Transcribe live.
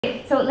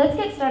So let's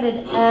get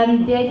started.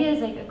 The idea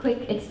is like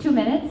it's 2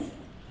 minutes.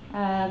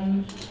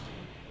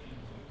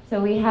 So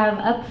we have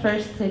up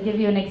first, to give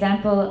you an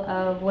example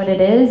of what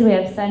it is, we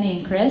have Sunny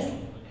and Chris.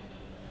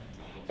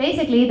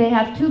 Basically, they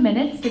have 2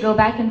 minutes to go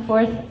back and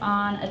forth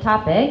on a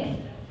topic,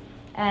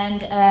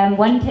 and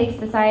one takes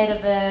the side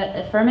of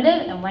the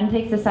affirmative and one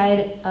takes the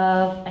side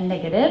of a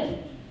negative.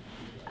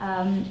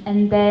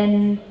 And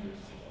then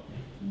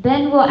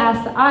we'll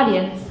ask the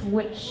audience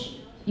which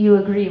you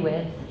agree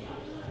with.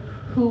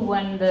 Who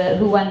won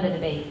the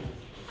debate?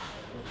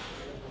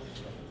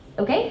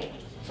 Okay?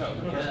 So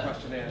the first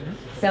question is?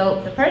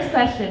 So the first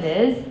question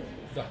is,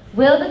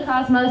 will the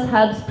Cosmos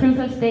Hub's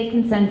proof-of-stake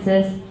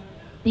consensus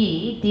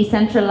be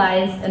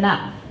decentralized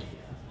enough?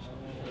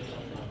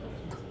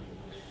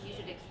 You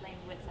should explain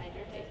what side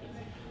you're taking.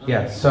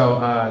 Yes, so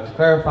to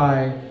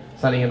clarify,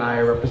 Sunny and I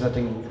are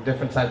representing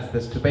different sides of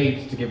this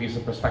debate to give you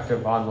some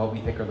perspective on what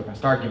we think are the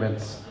best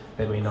arguments.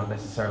 They may not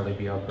necessarily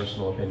be our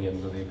personal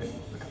opinions or the opinions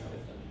of the company.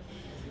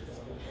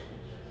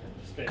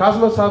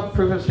 Cosmos Hub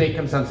proof-of-stake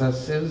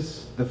consensus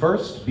is the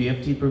first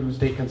BFT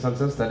proof-of-stake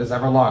consensus that is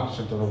ever launched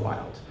into the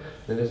wild.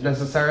 It is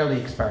necessarily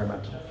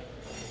experimental.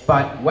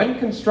 But when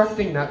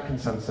constructing that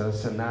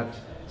consensus and that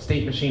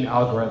state machine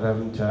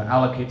algorithm to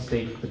allocate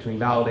stake between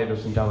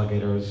validators and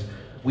delegators,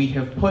 we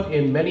have put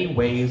in many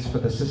ways for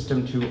the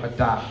system to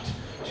adapt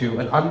to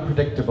an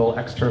unpredictable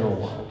external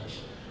world.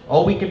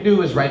 All we can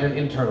do is write an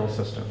internal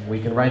system.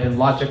 We can write in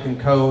logic and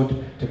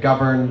code to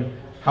govern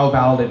how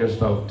validators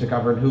vote, to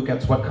govern who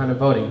gets what kind of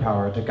voting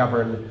power, to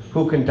govern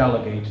who can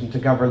delegate, and to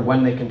govern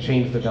when they can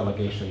change the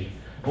delegation.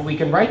 But we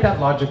can write that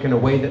logic in a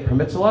way that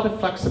permits a lot of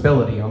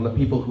flexibility on the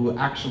people who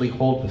actually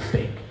hold the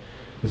stake.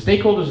 The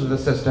stakeholders of the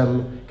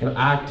system can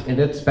act in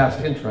its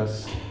best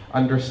interests,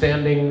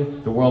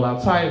 understanding the world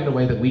outside in a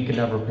way that we can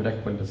never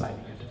predict when designing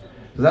it.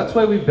 So that's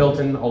why we've built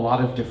in a lot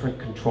of different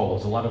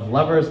controls, a lot of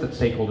levers that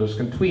stakeholders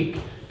can tweak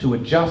to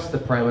adjust the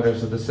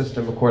parameters of the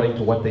system according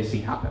to what they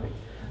see happening.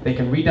 They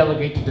can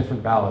redelegate to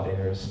different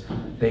validators.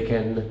 They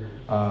can,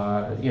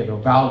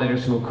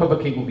 validators who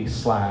equivocate will be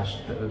slashed.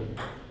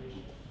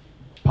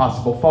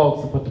 Possible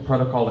faults that put the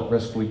protocol at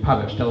risk will be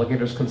punished.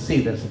 Delegators can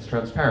see this, it's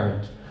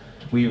transparent.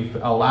 We've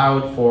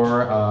allowed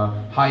for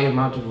a high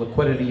amount of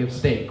liquidity of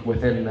stake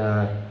within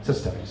the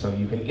system. So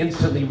you can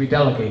instantly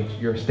redelegate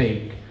your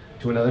stake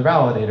to another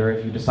validator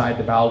if you decide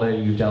the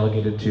validator you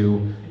delegated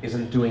to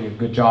isn't doing a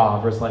good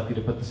job or is likely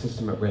to put the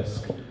system at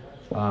risk.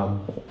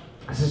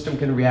 The system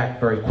can react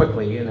very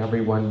quickly, and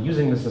everyone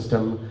using the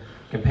system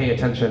can pay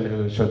attention and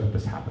ensure that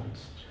this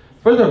happens.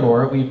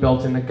 Furthermore, we've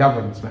built in a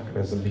governance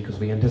mechanism because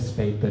we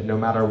anticipate that no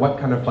matter what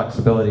kind of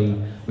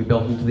flexibility we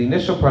built into the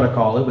initial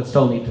protocol, it would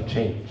still need to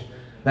change.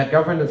 That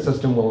governance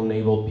system will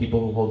enable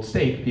people who hold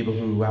stake, people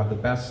who have the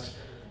best,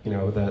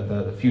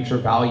 the future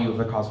value of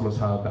the Cosmos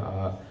Hub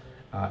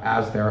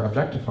as their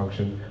objective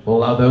function, will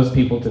allow those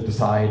people to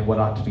decide what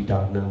ought to be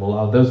done, and will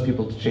allow those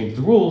people to change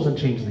the rules and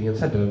change the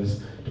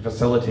incentives to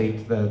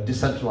facilitate the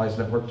decentralized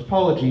network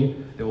topology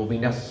that will be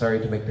necessary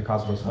to make the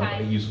Cosmos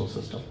Hub a useful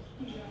system.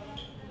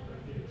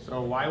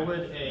 So why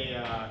would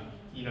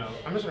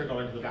I'm just going to go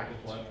into the back and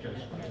forth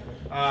because,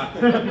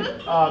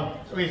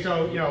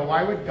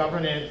 why would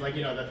governance,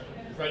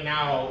 right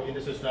now in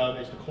the system,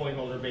 it's the coin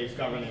holder based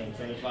governance,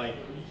 and it's like,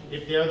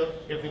 if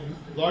the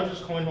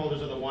largest coin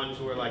holders are the ones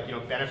who are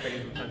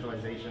benefiting from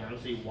centralization, I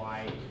don't see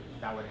why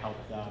that would help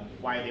them,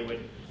 why they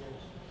would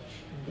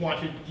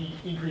want to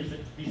increase the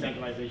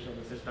decentralization of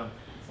the system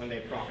when they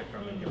profit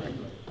from it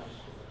directly.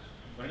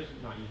 Why does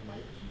not use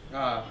mic?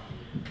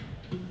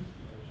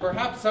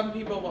 Perhaps some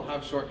people will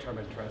have short-term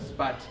interests,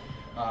 but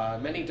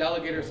many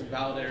delegators and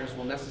validators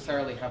will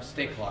necessarily have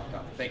stake locked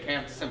up. They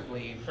can't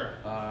simply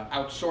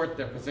outshort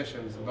their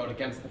positions and vote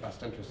against the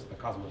best interests of the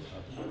Cosmos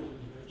Hub.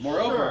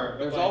 Moreover,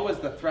 there's always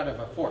the threat of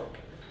a fork.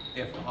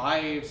 If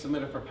I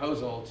submit a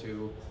proposal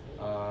to,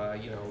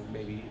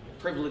 maybe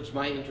privilege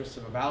my interests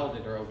of a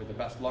validator over the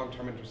best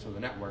long-term interests of the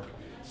network,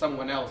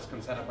 someone else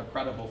can set up a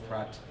credible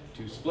threat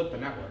to split the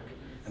network,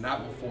 and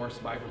that will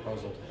force my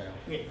proposal to fail.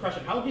 Okay,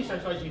 question, how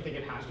decentralized do you think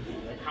it has to be?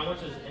 How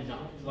much is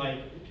enough?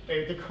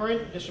 The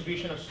current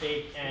distribution of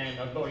stake and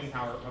of voting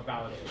power of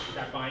validators, is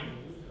that fine?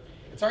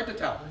 It's hard to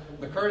tell.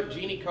 The current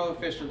Gini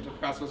coefficient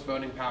of Cosmos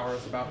voting power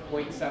is about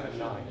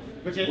 0.79,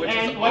 which is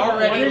already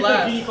what is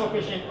less. The Gini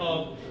coefficient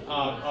of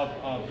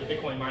the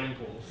Bitcoin mining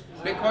pools?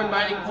 Bitcoin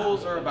mining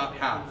pools are about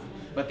half,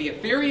 but the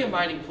Ethereum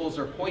mining pools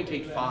are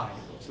 0.85.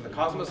 So the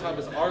Cosmos Hub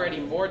is already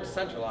more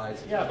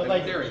decentralized than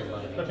Ethereum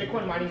mining. The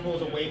Bitcoin mining pool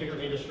is a way bigger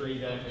industry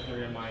than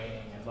Ethereum mining,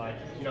 and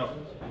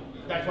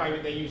that's why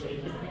they use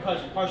it,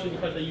 partially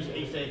because they use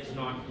ASICs,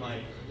 not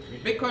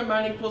Bitcoin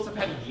mining pools have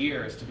had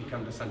years to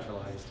become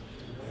decentralized.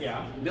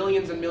 Yeah.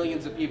 Millions and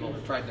millions of people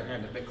have tried their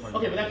hand at Bitcoin.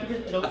 Okay, but that's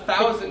because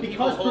 1,000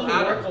 people hold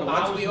atoms, but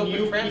once we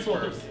open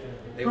transfers,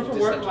 they will Proof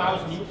of work decentralize.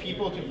 allows new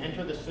people to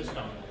enter the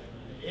system.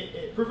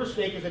 Proof of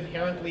stake is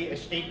inherently a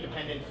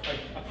state-dependent,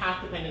 a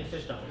path-dependent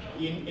system.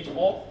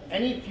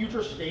 Any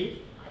future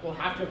state will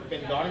have to have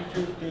been gotten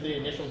through the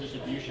initial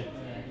distribution.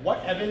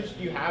 What evidence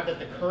do you have that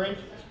the current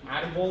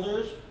atom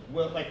holders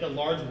the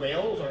large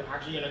whales are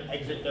actually going to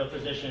exit their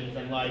positions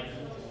and like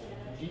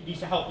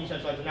help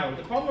decentralize the network.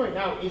 The problem right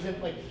now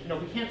isn't like,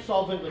 we can't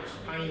solve it with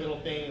tiny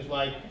little things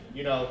like,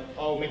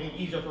 making it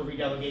easier for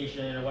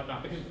redelegation or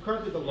whatnot. Because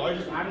currently the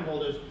largest atom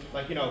holders,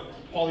 like,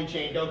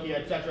 Polychain, Nokia,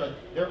 etc.,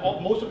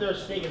 most of their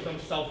stake is from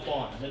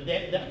self-bonds.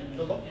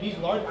 These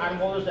large atom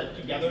holders that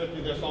together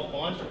through their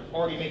self-bonds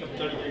already make up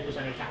 33%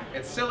 of TAC.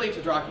 It's silly to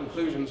draw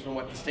conclusions from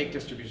what the stake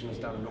distribution has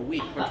done in a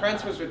week. When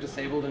transfers are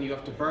disabled and you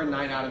have to burn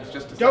 9 atoms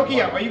just to sell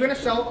Nokia, one. are you going to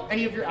sell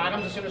any of your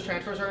atoms as soon as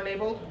transfers are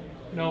enabled?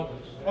 No.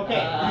 Okay.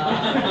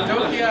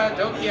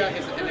 Nokia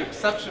is an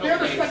exceptional They're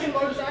the case. second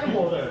largest atom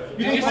holder.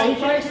 Did you see?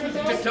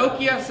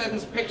 Nokia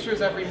sends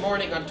pictures every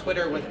morning on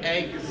Twitter with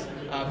eggs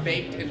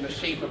baked in the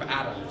shape of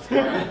atoms.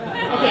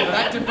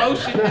 That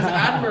devotion is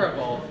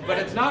admirable, but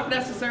it's not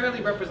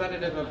necessarily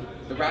representative of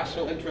the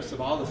rational interests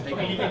of all the stakeholders.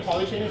 Okay, you think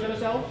Polychain is going to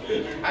sell?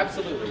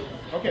 Absolutely.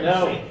 Okay,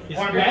 No. let's see. He's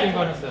scripting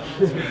on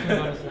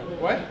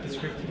himself. What? He's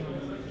scripting.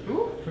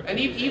 Who? And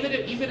even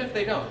if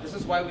they don't, this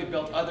is why we've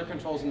built other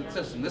controls in the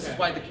system. This is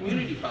why the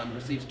community fund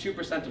receives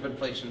 2% of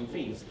inflation and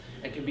fees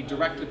and can be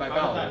directed by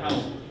How does that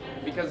validators. help?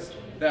 Because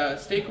the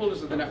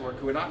stakeholders of the network,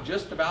 who are not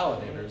just the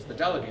validators, the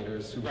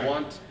delegators who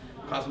want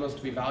Cosmos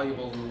to be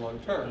valuable in the long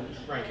term,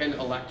 can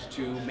elect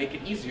to make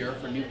it easier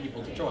for new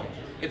people to join.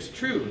 It's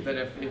true that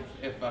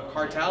if a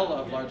cartel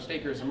of large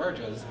stakers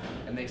emerges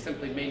and they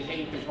simply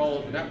maintain control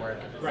of the network,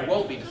 it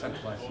won't be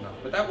decentralized enough.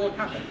 But that won't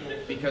happen,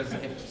 because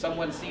if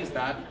someone sees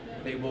that,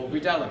 they will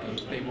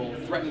redelegate, they will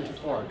threaten to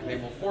fork, they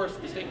will force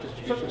the stake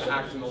distribution to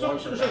act in the long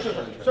term.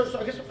 So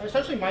I guess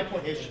essentially my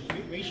point is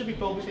we should be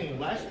focusing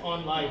less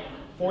on like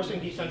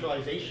forcing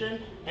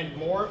decentralization and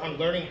more on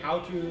learning how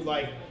to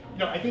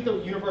I think the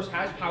universe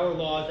has power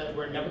laws that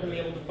we're never going to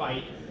be able to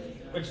fight.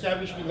 Instead,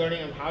 we should be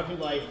learning on how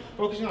to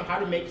focusing on how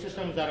to make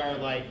systems that are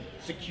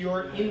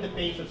secure in the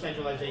face of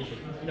centralization.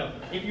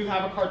 If you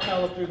have a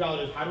cartel of 3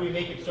 validators, how do we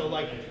make it so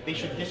they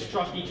should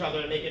distrust each other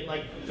and make it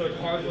so it's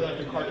hard for them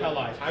to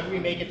cartelize? How do we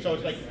make it so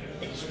it's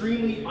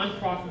extremely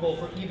unprofitable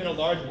for even a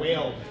large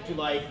whale to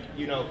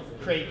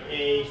create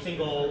a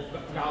single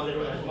validator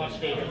with as much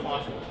stake as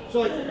possible?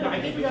 So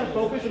I think we got to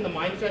focus in the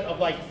mindset of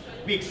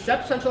we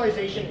accept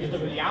centralization is the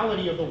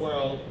reality of the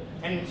world,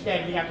 and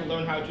instead we have to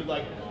learn how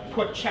to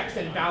put checks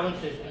and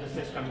balances in the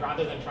system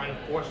rather than trying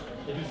to force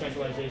the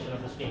decentralization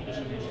of the state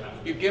distribution.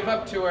 You give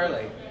up too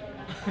early.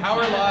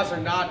 Power laws are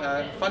not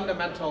a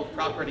fundamental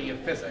property of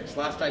physics.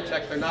 Last I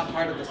checked, they're not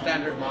part of the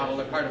standard model,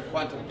 they're part of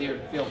quantum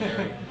field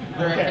theory.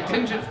 They're a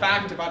contingent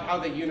fact about how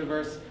the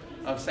universe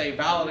of, say,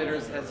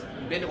 validators has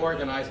been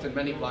organized in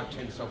many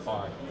blockchains so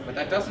far. But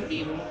that doesn't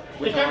mean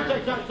it's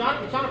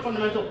not a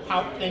fundamental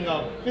thing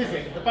of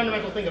physics, it's a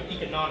fundamental thing of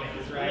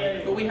economics,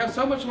 right? But we have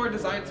so much more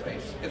design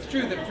space. It's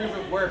true that proof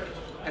of work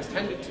has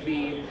tended to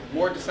be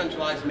more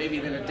decentralized maybe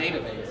than a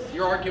database.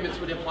 Your arguments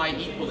would apply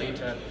equally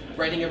to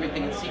writing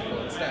everything in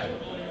SQL instead.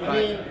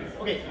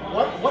 Okay,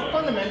 what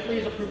fundamentally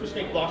is a proof of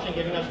stake blockchain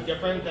giving us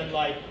different than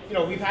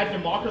we've had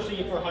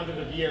democracy for hundreds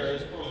of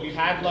years, we've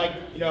had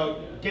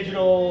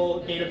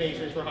digital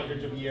databases for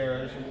hundreds of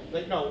years.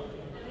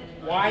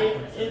 Why,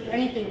 if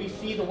anything, we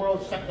see the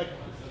world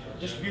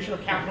distribution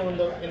of capital in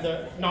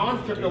the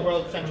non-crypto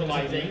world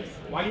centralizing?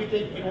 Why do you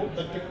think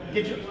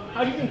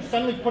how do you think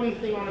suddenly putting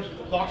things on a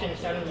blockchain is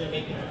suddenly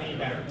making it any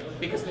better?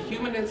 Because the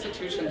human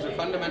institutions are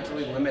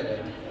fundamentally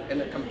limited in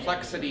the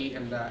complexity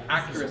and the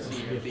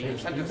accuracy of the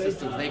incentive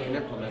systems they can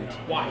implement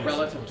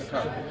relative to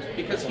code.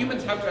 Because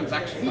humans have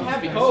transactions,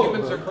 because code.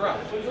 humans are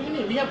corrupt. What do you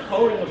mean? We have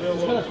code in the real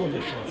world.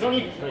 You don't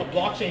need a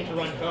blockchain to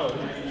run code.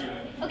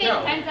 Okay,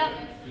 time's up.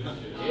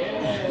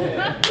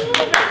 Yeah.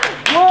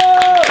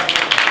 Whoa!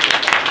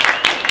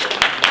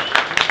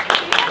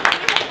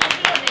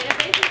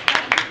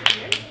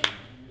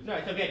 No, I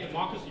said we had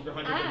democracy for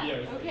hundreds of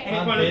years. Okay. And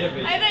I thought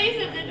you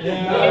said that.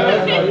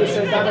 no, you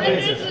said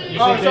databases.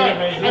 Oh, sorry.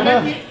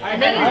 I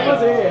meant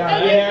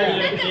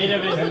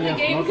Most of the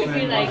game could be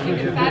you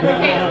can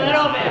fabricate a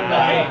little bit. I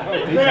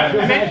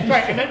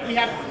meant we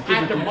have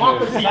had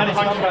democracy for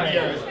hundreds of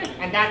years,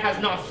 and that has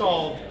not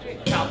solved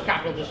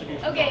capital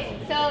distribution. Okay,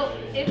 so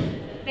if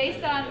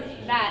based on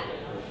that,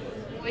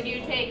 would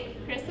you take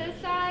Chris's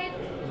side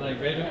or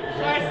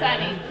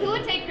Sunny? Who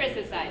would take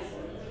Chris's side?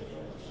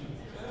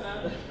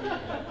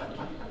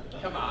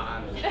 Come on. Come on.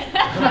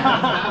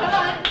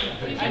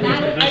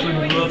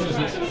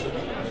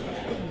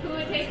 Who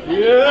would take Sunny?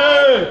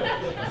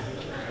 Yeah!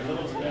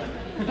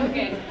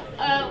 Okay.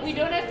 We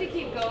don't have to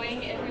keep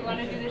going if we want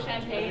to do the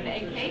champagne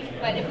and cake,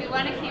 but if we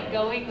want to keep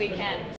going, we can.